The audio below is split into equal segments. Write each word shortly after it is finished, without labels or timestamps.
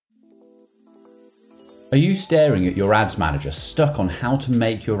Are you staring at your ads manager, stuck on how to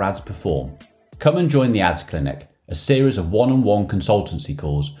make your ads perform? Come and join the Ads Clinic, a series of one-on-one consultancy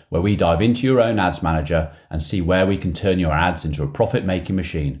calls where we dive into your own ads manager and see where we can turn your ads into a profit-making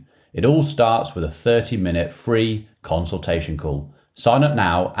machine. It all starts with a 30-minute free consultation call. Sign up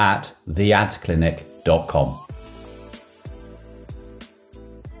now at theadsclinic.com.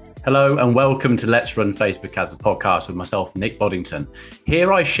 Hello and welcome to Let's Run Facebook Ads, a podcast with myself, Nick Boddington.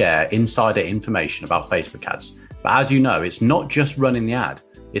 Here I share insider information about Facebook ads. But as you know, it's not just running the ad,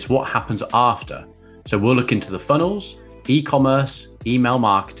 it's what happens after. So we'll look into the funnels, e-commerce, email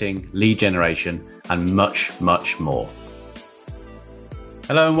marketing, lead generation, and much, much more.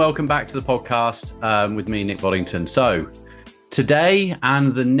 Hello and welcome back to the podcast with me, Nick Boddington. So today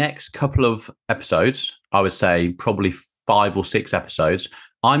and the next couple of episodes, I would say probably 5 or 6 episodes,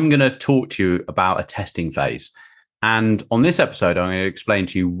 I'm going to talk to you about a testing phase. And on this episode, I'm going to explain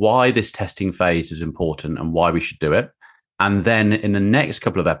to you why this testing phase is important and why we should do it. And then in the next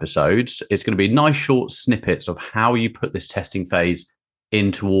couple of episodes, it's going to be nice short snippets of how you put this testing phase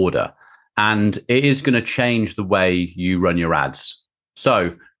into order. And it is going to change the way you run your ads.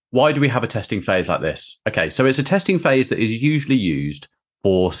 So why do we have a testing phase like this? Okay, so it's a testing phase that is usually used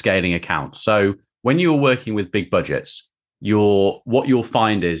for scaling accounts. So when you're working with big budgets, what you'll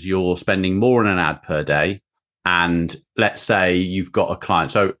find is you're spending more on an ad per day. And let's say you've got a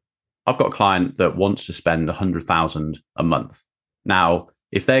client. So I've got a client that wants to spend 100,000 a month. Now,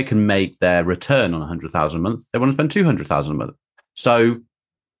 if they can make their return on 100,000 a month, they want to spend 200,000 a month. So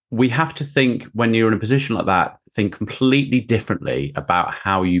we have to think, when you're in a position like that, think completely differently about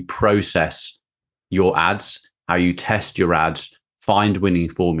how you process your ads, how you test your ads, find winning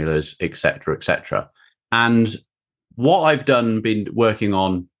formulas, et cetera, et cetera. And what I've been working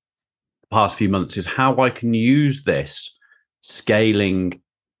on the past few months is how I can use this scaling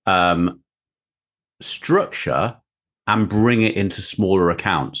structure and bring it into smaller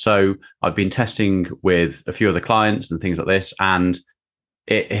accounts. So I've been testing with a few other clients and things like this, and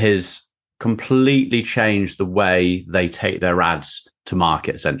it has completely changed the way they take their ads to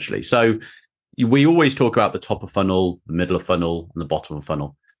market, essentially. So we always talk about the top of funnel, the middle of funnel, and the bottom of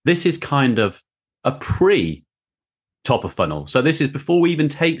funnel. This is kind of a top of funnel. So this is before we even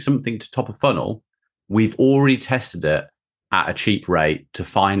take something to top of funnel, we've already tested it at a cheap rate to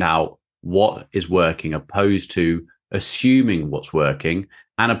find out what is working, opposed to assuming what's working,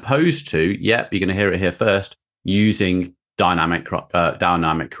 and opposed to, you're going to hear it here first, using dynamic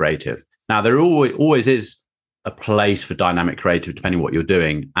creative. Now, there always is a place for dynamic creative depending on what you're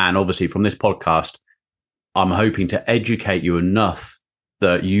doing. And obviously from this podcast, I'm hoping to educate you enough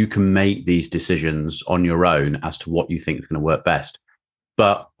that you can make these decisions on your own as to what you think is going to work best.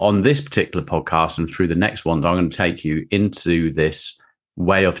 But on this particular podcast and through the next ones, I'm going to take you into this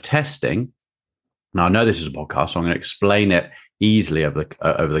way of testing. Now, I know this is a podcast, so I'm going to explain it easily over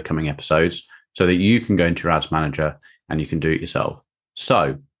the coming episodes so that you can go into your ads manager and you can do it yourself.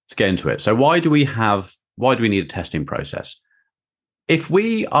 So let's get into it. So why do we need a testing process? If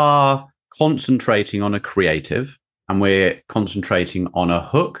we are concentrating on a creative, and we're concentrating on a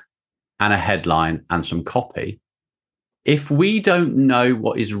hook and a headline and some copy, if we don't know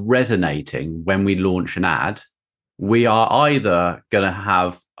what is resonating when we launch an ad, we are either going to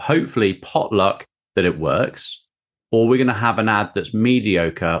have, hopefully, potluck that it works, or we're going to have an ad that's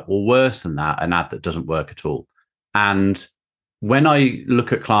mediocre, or worse than that, an ad that doesn't work at all. And when I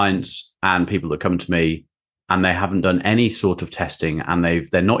look at clients and people that come to me and they haven't done any sort of testing, and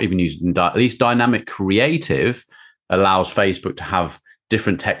they're not even using, at least dynamic creative allows Facebook to have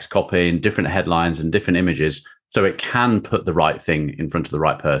different text copy and different headlines and different images, so it can put the right thing in front of the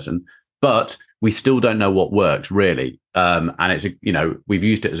right person. But we still don't know what works really. And it's, we've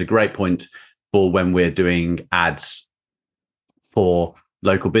used it as a great point for when we're doing ads for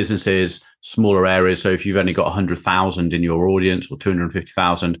local businesses, smaller areas. So if you've only got 100,000 in your audience or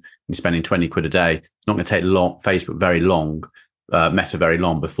 250,000, and you're spending 20 quid a day, it's not going to take Facebook very long, Meta very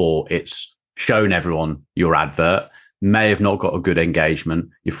long before it's shown everyone your advert. May have not got a good engagement.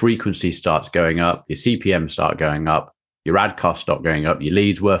 Your frequency starts going up. Your CPM start going up. Your ad costs start going up. Your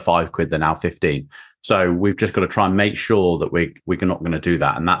leads were 5 quid, they're now 15. So we've just got to try and make sure that we're not going to do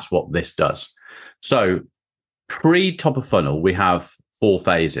that. And that's what this does. So pre-top of funnel, we have 4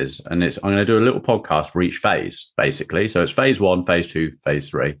 phases. And I'm going to do a little podcast for each phase, basically. So it's phase 1, phase 2, phase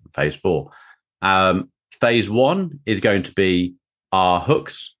 3, phase 4. Phase 1 is going to be our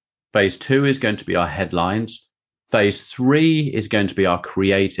hooks. Phase 2 is going to be our headlines. Phase 3 is going to be our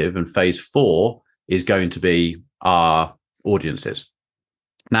creative, and phase 4 is going to be our audiences.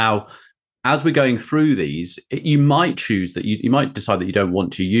 Now, as we're going through these, you might choose that you might decide that you don't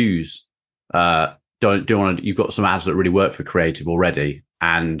want to use don't want to, you've got some ads that really work for creative already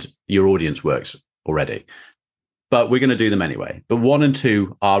and your audience works already. But we're going to do them anyway. But 1 and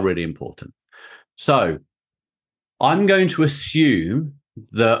 2 are really important. So I'm going to assume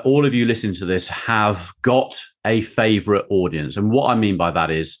that all of you listening to this have got a favorite audience. And what I mean by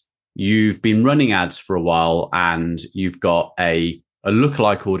that is you've been running ads for a while and you've got a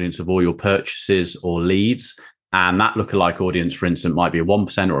lookalike audience of all your purchases or leads. And that lookalike audience, for instance, might be a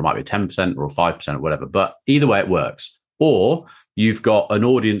 1% or it might be a 10% or a 5% or whatever. But either way, it works. Or you've got an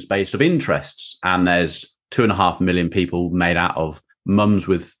audience based of interests and there's 2.5 million people made out of mums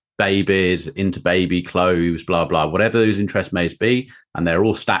with babies, into baby clothes, blah, blah, whatever those interests may be. And they're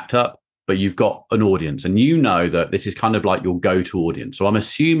all stacked up, but you've got an audience and you know that this is kind of like your go-to audience. So I'm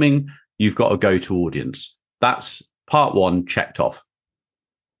assuming you've got a go-to audience. That's part 1 checked off.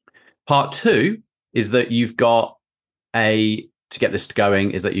 Part 2 is that you've got to get this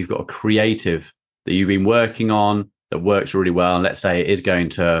going, is that you've got a creative that you've been working on that works really well. And let's say it is going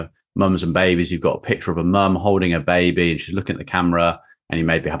to mums and babies. You've got a picture of a mum holding a baby and she's looking at the camera and you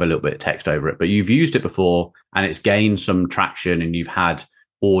maybe have a little bit of text over it, but you've used it before and it's gained some traction and you've had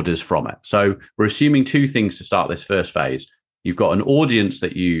orders from it. So we're assuming 2 things to start this first phase. You've got an audience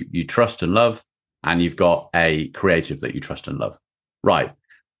that you trust and love, and you've got a creative that you trust and love. Right.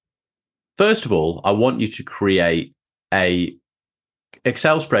 First of all, I want you to create a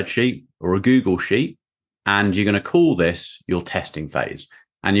Excel spreadsheet or a Google sheet, and you're going to call this your testing phase.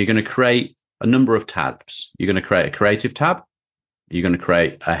 And you're going to create a number of tabs. You're going to create a creative tab. You're going to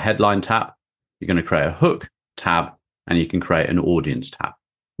create a headline tab. You're going to create a hook tab, and you can create an audience tab.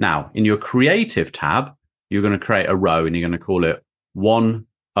 Now, in your creative tab, you're going to create a row and you're going to call it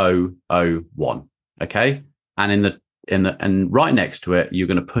 1001. Okay. And and right next to it, you're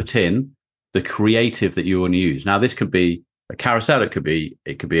going to put in the creative that you want to use. Now, this could be a carousel. It could be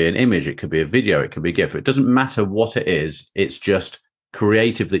an image. It could be a video. It could be a GIF. It doesn't matter what it is. It's just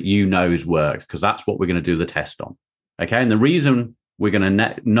creative that you know has worked, because that's what we're going to do the test on. Okay. And the reason we're going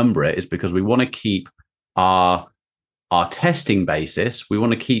to number it is because we want to keep our testing basis. We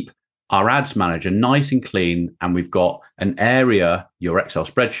want to keep our ads manager nice and clean. And we've got an area, your Excel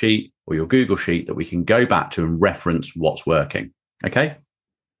spreadsheet or your Google sheet, that we can go back to and reference what's working. Okay.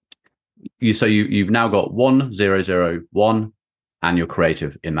 You've now got 1001 and your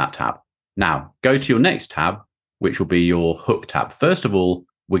creative in that tab. Now go to your next tab, which will be your hook tab. First of all,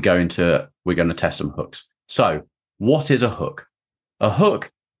 we're going to test some hooks. So what is a hook? A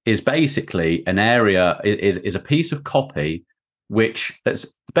hook is basically an area, is a piece of copy, which, that's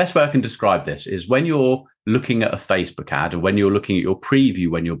the best way I can describe this, is when you're looking at a Facebook ad or when you're looking at your preview,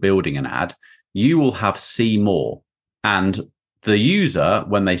 when you're building an ad, you will have see more. And the user,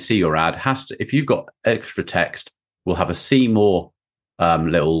 when they see your ad, has to, if you've got extra text, will have a see more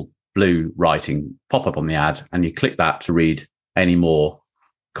little blue writing pop up on the ad, and you click that to read any more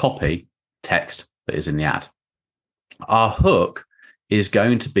copy text that is in the ad. Our hook is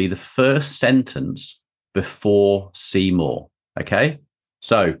going to be the first sentence before see more. Okay.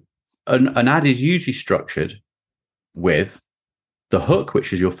 So an ad is usually structured with the hook,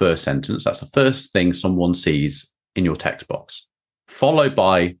 which is your first sentence. That's the first thing someone sees in your text box, followed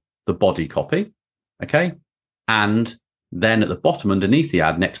by the body copy. Okay. And then at the bottom underneath the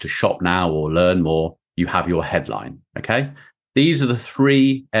ad, next to shop now or learn more, you have your headline. Okay. These are the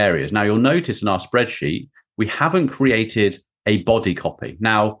 3 areas. Now you'll notice in our spreadsheet, we haven't created a body copy.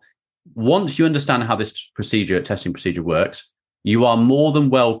 Now, once you understand how this testing procedure works, you are more than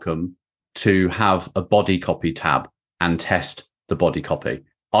welcome to have a body copy tab and test the body copy.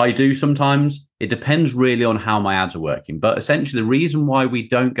 I do sometimes. It depends really on how my ads are working. But essentially, the reason why we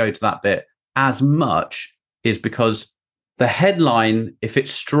don't go to that bit as much is because the headline, if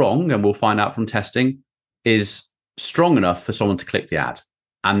it's strong, and we'll find out from testing, is strong enough for someone to click the ad.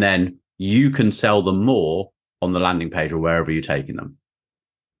 And then you can sell them more on the landing page or wherever you're taking them.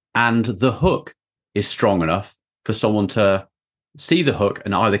 And the hook is strong enough for someone to see the hook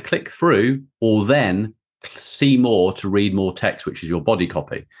and either click through or then see more to read more text, which is your body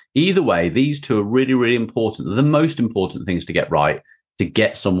copy. Either way, these 2 are really, really important. They're the most important things to get right to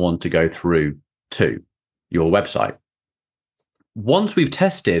get someone to go through to your website. Once we've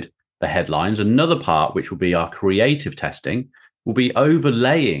tested the headlines, another part, which will be our creative testing, will be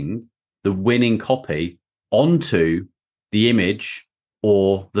overlaying the winning copy onto the image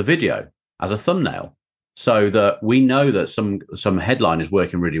or the video as a thumbnail, so that we know that some headline is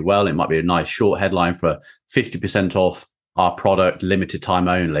working really well. It might be a nice short headline for 50% off our product, limited time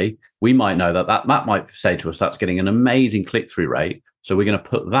only. We might know that might say to us that's getting an amazing click-through rate. So we're going to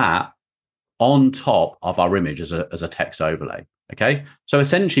put that on top of our image as a text overlay. Okay. So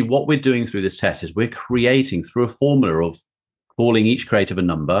essentially what we're doing through this test is we're creating through a formula of calling each creative a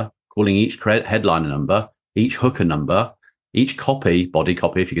number, calling each headline a number, each hook a number, each copy, body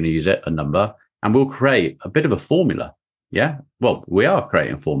copy, if you're going to use it, a number, and we'll create a bit of a formula. Yeah. Well, we are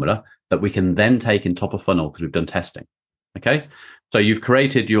creating a formula that we can then take in top of funnel because we've done testing. Okay. So you've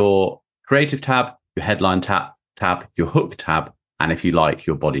created your creative tab, your headline tab, your hook tab, and if you like,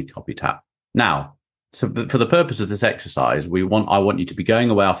 your body copy tab. Now, so for the purpose of this exercise, I want you to be going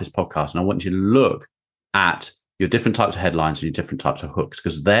away off this podcast, and I want you to look at your different types of headlines and your different types of hooks,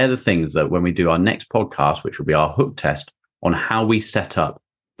 because they're the things that when we do our next podcast, which will be our hook test on how we set up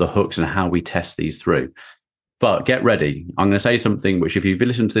the hooks and how we test these through. But get ready. I'm going to say something which, if you've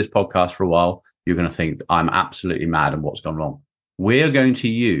listened to this podcast for a while, you're going to think I'm absolutely mad and what's gone wrong. We are going to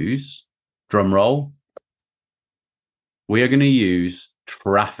use, drum roll, we are going to use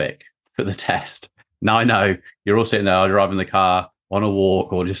traffic for the test. Now, I know you're all sitting there driving the car, on a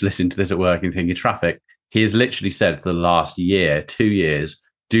walk, or just listening to this at work and thinking traffic. He has literally said for the last year, 2 years,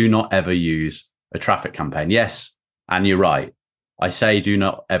 do not ever use a traffic campaign. Yes, and you're right. I say do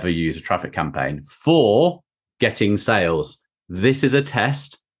not ever use a traffic campaign for getting sales. This is a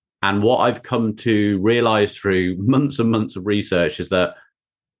test. And what I've come to realize through months and months of research is that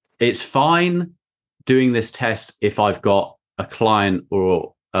it's fine doing this test if I've got a client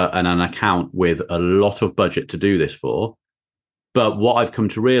or an account with a lot of budget to do this for. But what I've come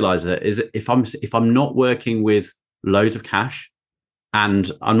to realize is if I'm not working with loads of cash,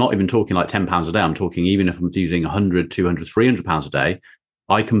 and I'm not even talking like £10 a day, I'm talking even if I'm using 100, 200, 300 pounds a day,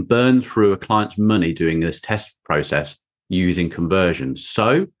 I can burn through a client's money doing this test process using conversions.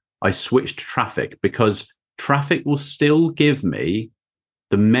 So I switched to traffic because traffic will still give me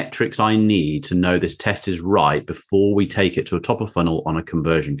the metrics I need to know this test is right before we take it to a top of funnel on a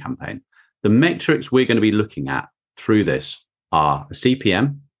conversion campaign. The metrics we're going to be looking at through this are a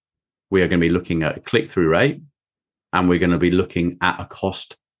CPM, we are going to be looking at a click-through rate, and we're going to be looking at a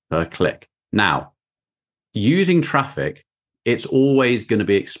cost per click. Now, using traffic, it's always going to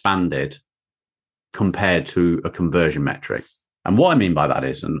be expanded compared to a conversion metric. And what I mean by that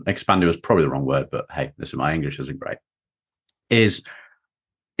is, and expanded was probably the wrong word, but hey, listen, my English isn't great, is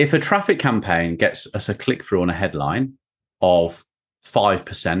if a traffic campaign gets us a click-through on a headline of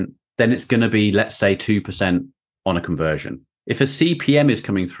 5%, then it's going to be, let's say, 2% on a conversion. If a CPM is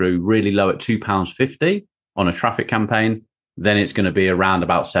coming through really low at £2.50 on a traffic campaign, then it's going to be around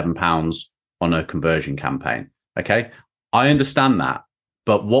about £7 on a conversion campaign. Okay, I understand that.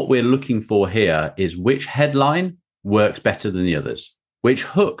 But what we're looking for here is which headline works better than the others, which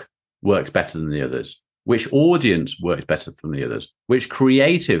hook works better than the others, which audience works better than the others, which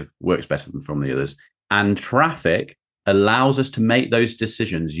creative works better than from the others. And traffic allows us to make those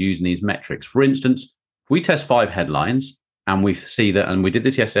decisions using these metrics. For instance, if we test 5 headlines and we see that, and we did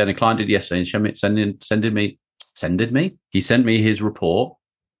this yesterday, and a client did yesterday, and he sent me his report.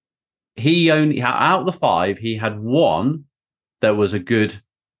 He only, out of the 5, he had one that was a good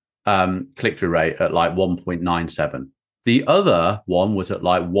click-through rate at like 1.97. The other one was at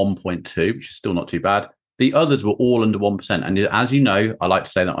like 1.2, which is still not too bad. The others were all under 1%. And as you know, I like to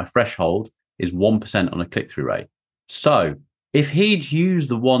say that my threshold is 1% on a click-through rate. So if he'd used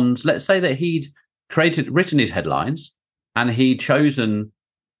the ones, let's say that he'd written his headlines and he'd chosen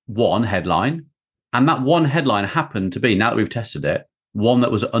one headline, and that one headline happened to be, now that we've tested it, one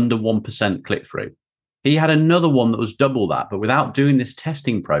that was under 1% click-through. He had another one that was double that, but without doing this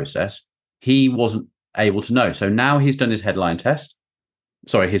testing process, he wasn't able to know. So now he's done his headline test,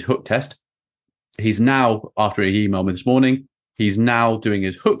 his hook test. He's now, after he emailed me this morning, he's now doing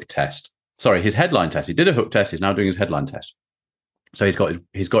his hook test. His headline test. He did a hook test. He's now doing his headline test. So he's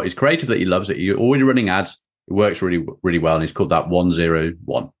got his creative that he loves. That he's already running ads. It works really, really well, and he's called that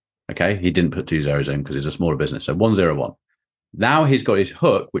 101. Okay, he didn't put 2 zeros in because it's a smaller business. So 101. Now he's got his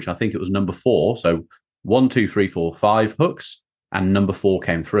hook, which I think it was number 4. So 1, 2, 3, 4, 5 hooks, and number 4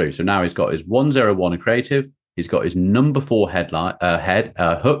 came through. So now he's got his 101 in creative. He's got his number 4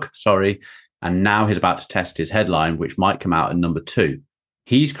 hook, and now he's about to test his headline, which might come out at number 2.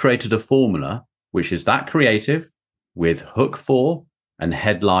 He's created a formula which is that creative with hook 4 and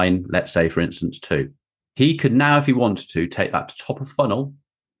headline, let's say, for instance, 2. He could now, if he wanted to, take that to top of funnel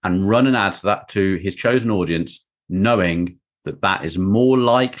and run an ad to that to his chosen audience, knowing that that is more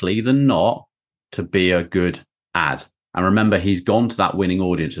likely than not to be a good ad. And remember, he's gone to that winning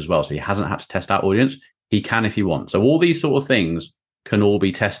audience as well. So he hasn't had to test that audience. He can if he wants. So all these sort of things can all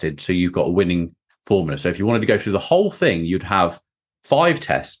be tested. So you've got a winning formula. So if you wanted to go through the whole thing, you'd have 5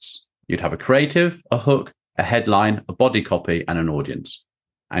 tests. You'd have a creative, a hook, a headline, a body copy, and an audience.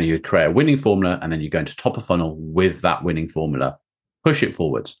 And you'd create a winning formula, and then you go into top of funnel with that winning formula push it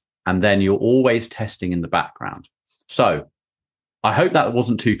forwards. And then you're always testing in the background. So I hope that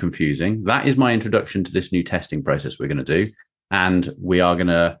wasn't too confusing. That is my introduction to this new testing process we're going to do. And we are going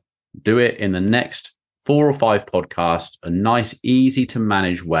to do it in the next 4 or 5 podcasts, a nice, easy to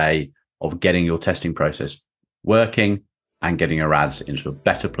manage way of getting your testing process working and getting your ads into a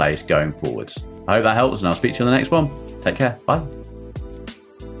better place going forwards. I hope that helps, and I'll speak to you on the next one. Take care. Bye.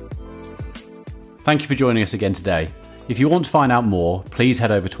 Thank you for joining us again today. If you want to find out more, please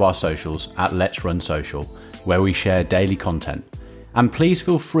head over to our socials at Let's Run Social, where we share daily content. And please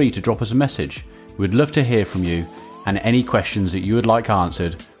feel free to drop us a message. We'd love to hear from you, and any questions that you would like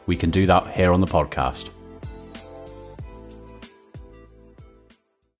answered, we can do that here on the podcast.